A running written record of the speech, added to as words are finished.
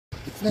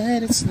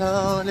Let it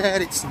snow,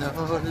 let it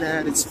snow,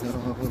 let it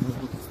snow.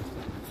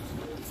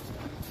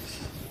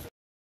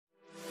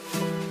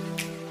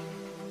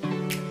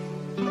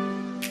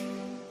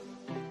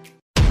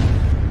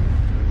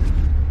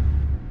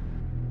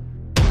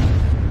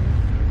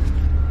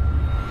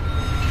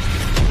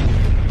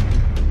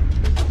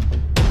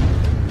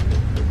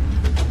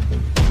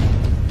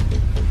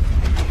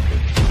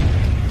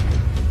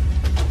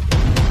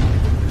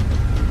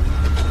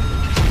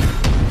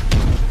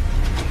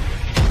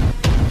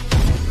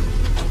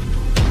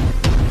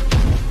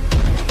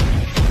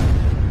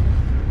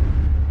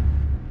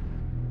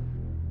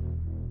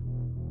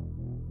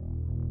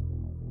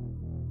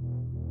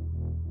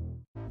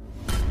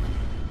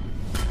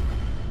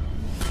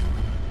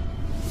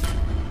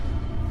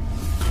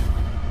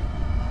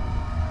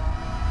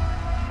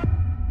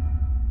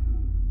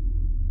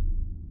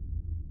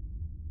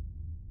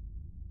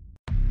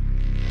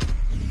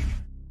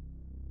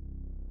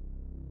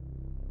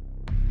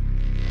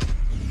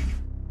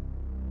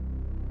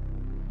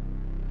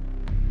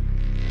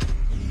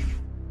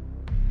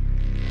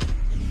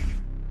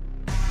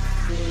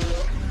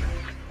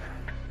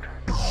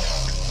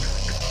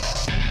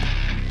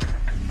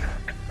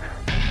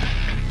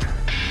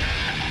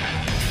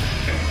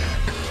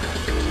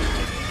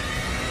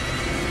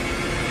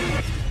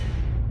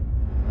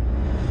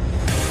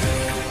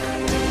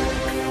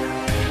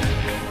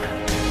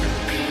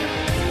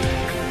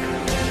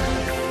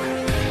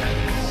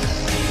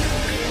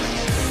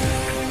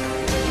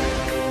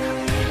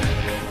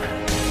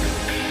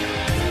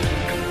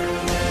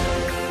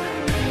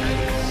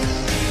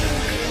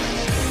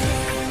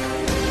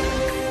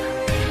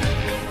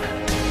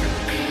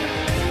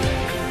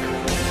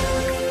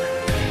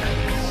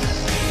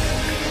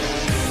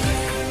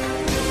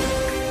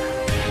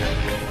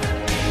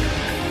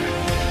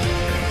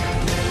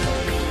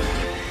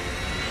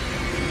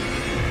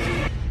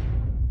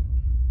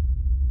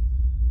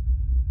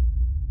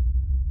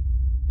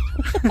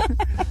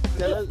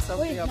 Tell us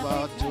something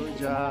about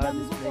Georgia,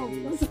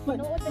 this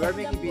place. We're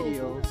making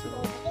videos, so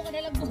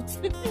tell us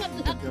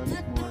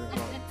more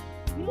about.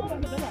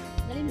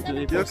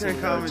 You can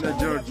come in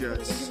Georgia.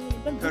 It's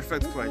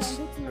perfect place.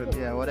 Good.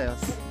 Yeah, what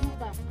else?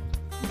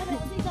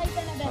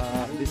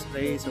 This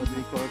place, what do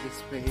we call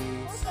this place?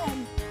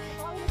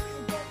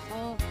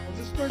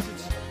 This place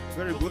is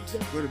very good,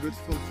 very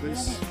beautiful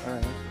place.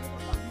 Alright.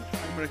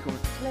 I'm recommend.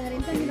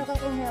 Okay.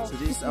 So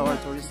this is our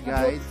tourist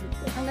guide,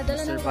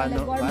 Mr.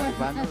 Bano,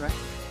 right?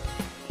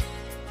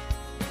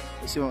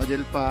 Si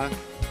model pa.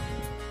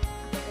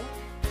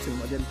 Si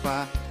model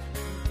pa.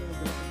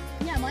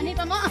 Yeah, money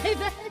pa mo.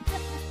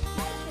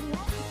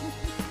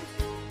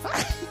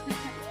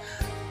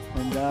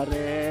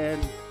 Mandarin.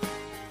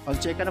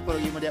 Pag-check ka na po,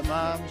 lagi mo diya,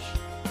 ma'ams.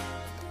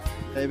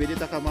 Kaya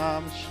binita ka,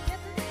 ma'ams.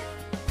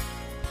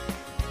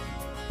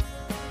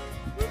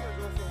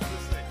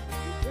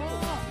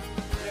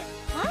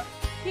 Huh?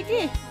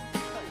 Kiki?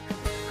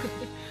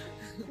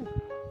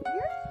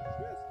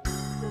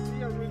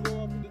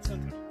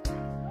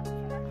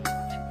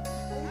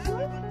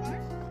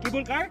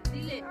 Cable car?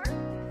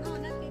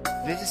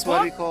 This is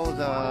what we call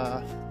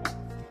the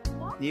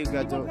new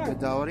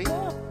Gudauri.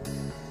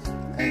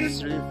 And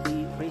it's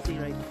really pretty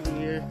right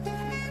here.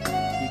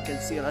 You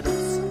can see a lot of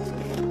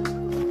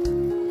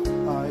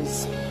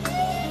ice.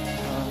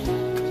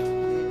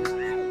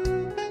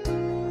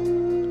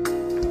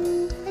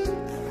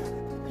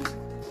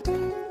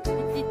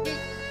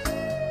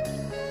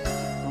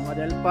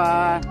 Model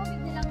pa.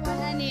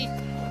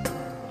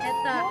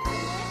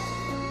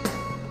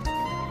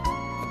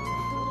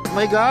 Oh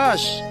my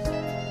gosh!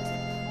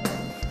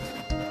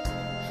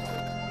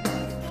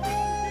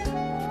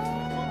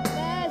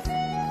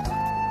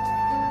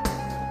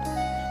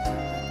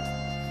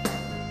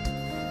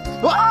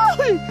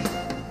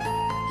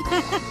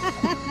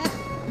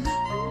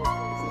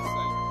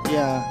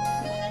 Yeah.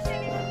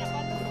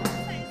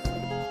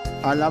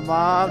 Alam,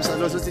 ma'am, sa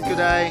lususin ko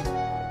dahil.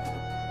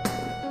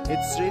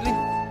 It's really...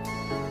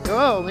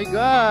 Oh my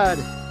god!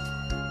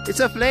 It's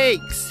a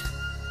flakes!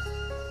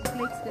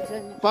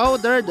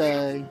 Powder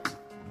dahil.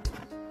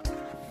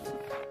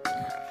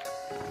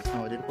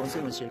 Oh, dito po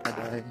siya mag-share ka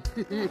dahil.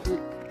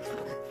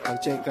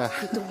 Pag-check ka.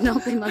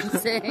 Tugnaw kay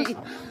Mamsay.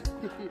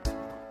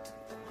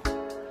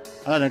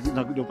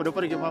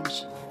 Nagdupa-dupa rin yung ma'am.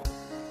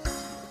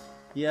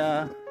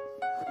 Yeah.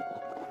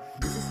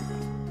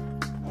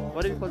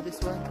 What do you call this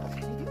one?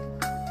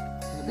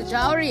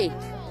 Gudauri.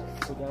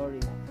 Gudauri.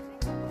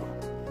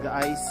 The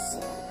ice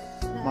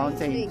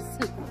mountain.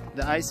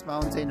 The ice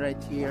mountain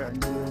right here.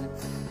 And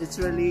it's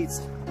really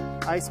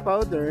ice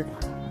powder.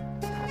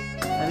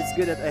 And it's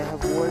good that I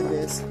have worn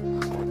this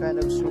kind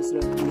of shoes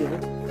right here.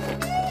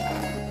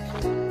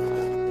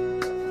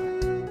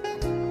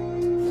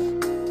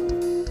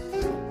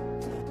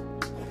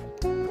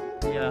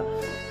 Yeah.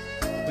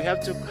 We have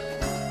to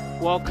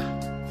walk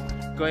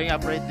going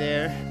up right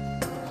there.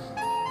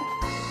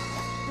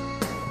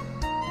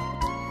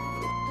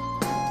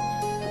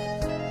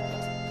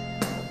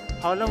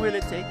 How long will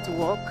it take to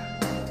walk?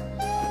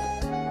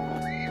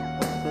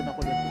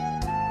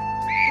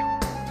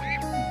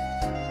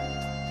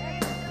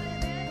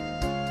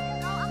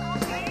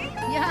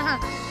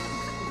 Yeah.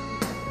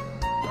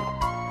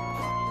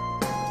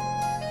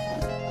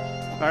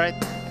 Alright.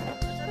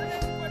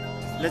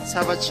 Let's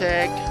have a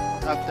check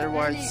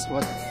afterwards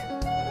what's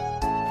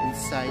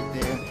inside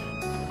there.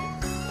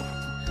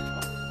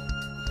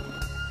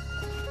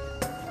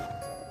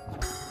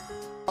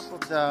 Top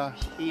of the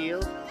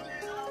hill,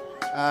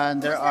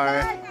 and there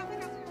are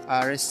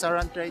a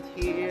restaurant right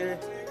here.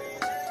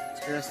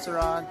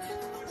 Restaurant.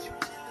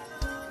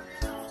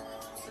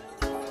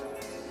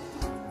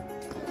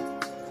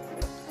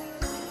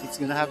 It's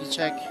gonna have to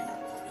check.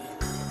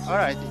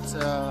 Alright, it's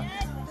a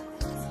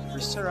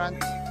restaurant.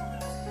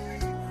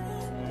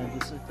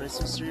 There's a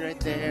Christmas tree right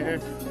there.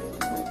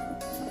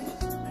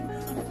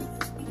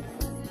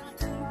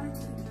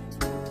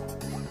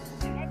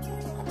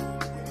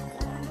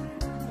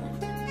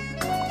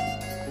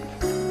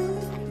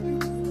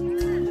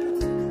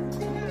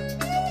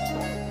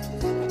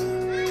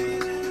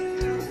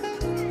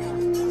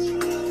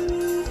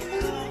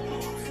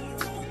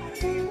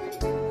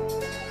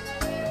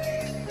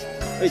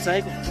 Uy,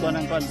 sahay ko kuha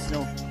ng pan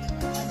snow.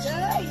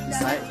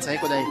 Sahay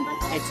ko dahi.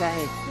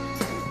 Sahay.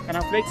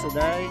 Kanang flakes o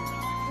dahi.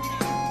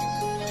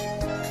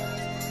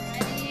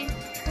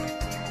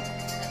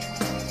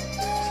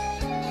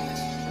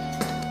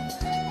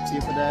 See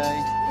you dahi.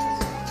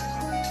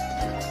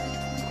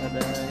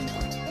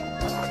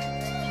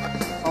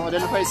 Oh,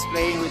 Gudauri is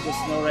playing with the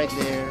snow right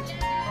there.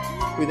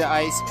 With the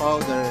ice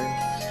powder.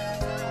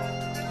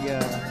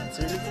 Yeah, it's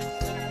really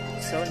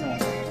so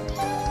nice.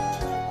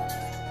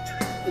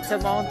 It's a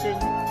mountain,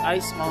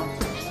 ice mountain.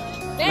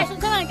 Bes,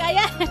 unsa man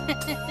kaya?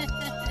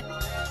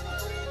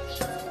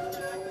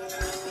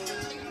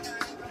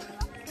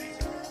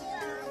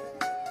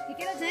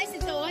 Kikira nice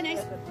ito,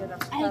 nice.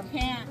 I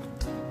can't.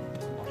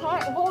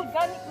 Hold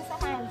ganit mo sa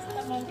hands.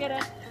 Tamang kira.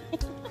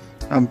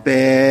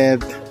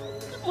 Amped.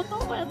 Moto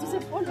pa ito sa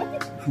phone.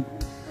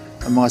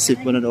 Ang mga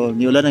sipon na doon.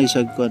 Niwala na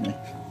isag kon eh.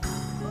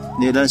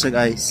 Niwala na isag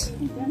ice.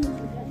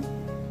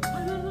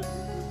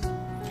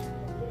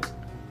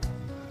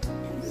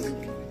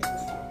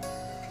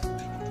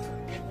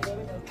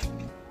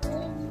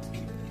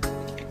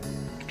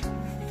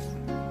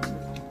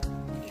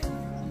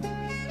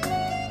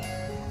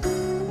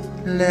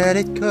 Let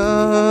it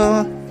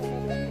go.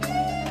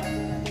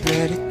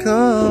 Let it go.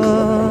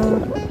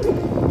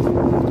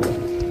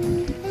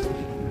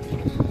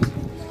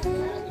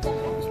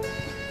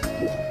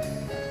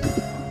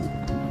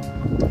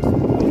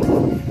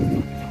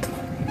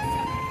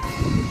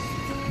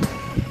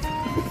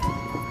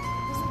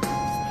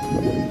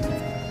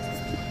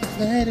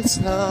 Let it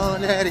snow,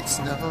 let it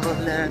snow,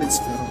 let it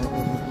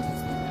snow.